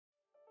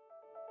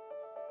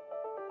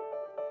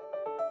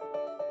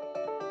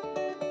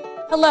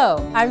Hello,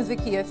 I'm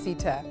Zakia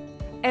Sita.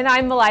 And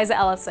I'm Eliza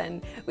Ellison.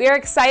 We are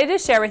excited to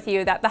share with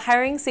you that the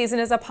hiring season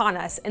is upon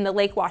us in the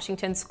Lake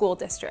Washington School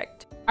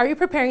District. Are you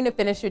preparing to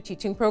finish your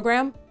teaching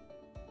program?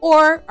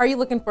 Or are you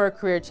looking for a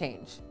career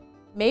change?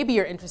 Maybe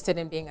you're interested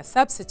in being a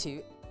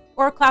substitute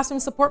or a classroom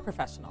support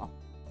professional.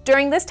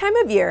 During this time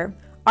of year,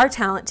 our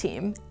talent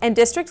team and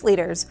district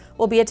leaders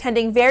will be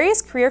attending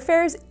various career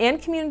fairs and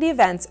community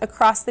events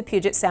across the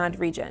Puget Sound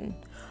region.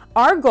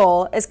 Our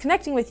goal is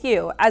connecting with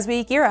you as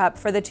we gear up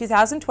for the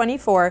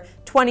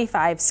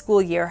 2024-25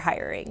 school year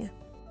hiring.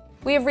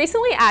 We have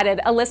recently added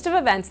a list of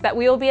events that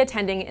we will be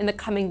attending in the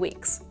coming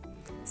weeks,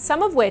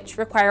 some of which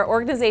require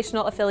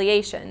organizational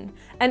affiliation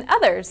and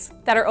others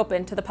that are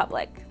open to the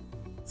public.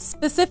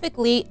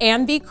 Specifically,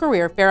 ANV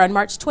Career Fair on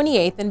March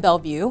 28th in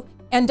Bellevue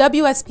and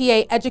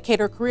WSPA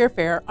Educator Career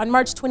Fair on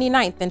March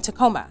 29th in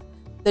Tacoma.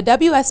 The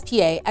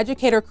WSPA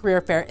Educator Career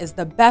Fair is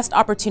the best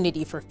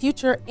opportunity for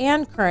future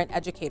and current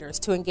educators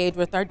to engage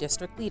with our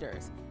district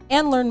leaders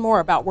and learn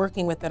more about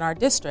working within our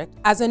district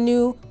as a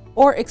new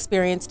or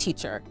experienced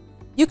teacher.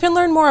 You can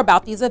learn more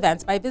about these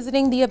events by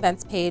visiting the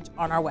events page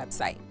on our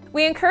website.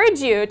 We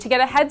encourage you to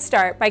get a head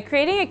start by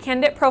creating a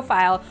candidate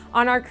profile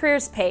on our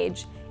careers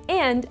page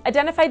and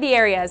identify the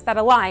areas that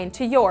align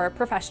to your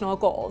professional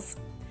goals.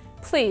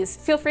 Please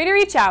feel free to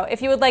reach out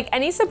if you would like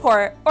any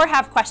support or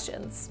have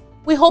questions.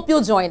 We hope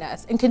you'll join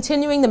us in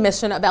continuing the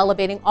mission of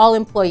elevating all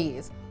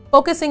employees,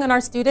 focusing on our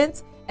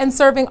students, and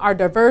serving our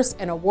diverse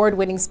and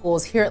award-winning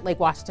schools here at Lake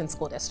Washington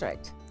School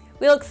District.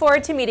 We look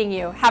forward to meeting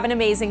you. Have an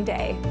amazing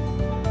day.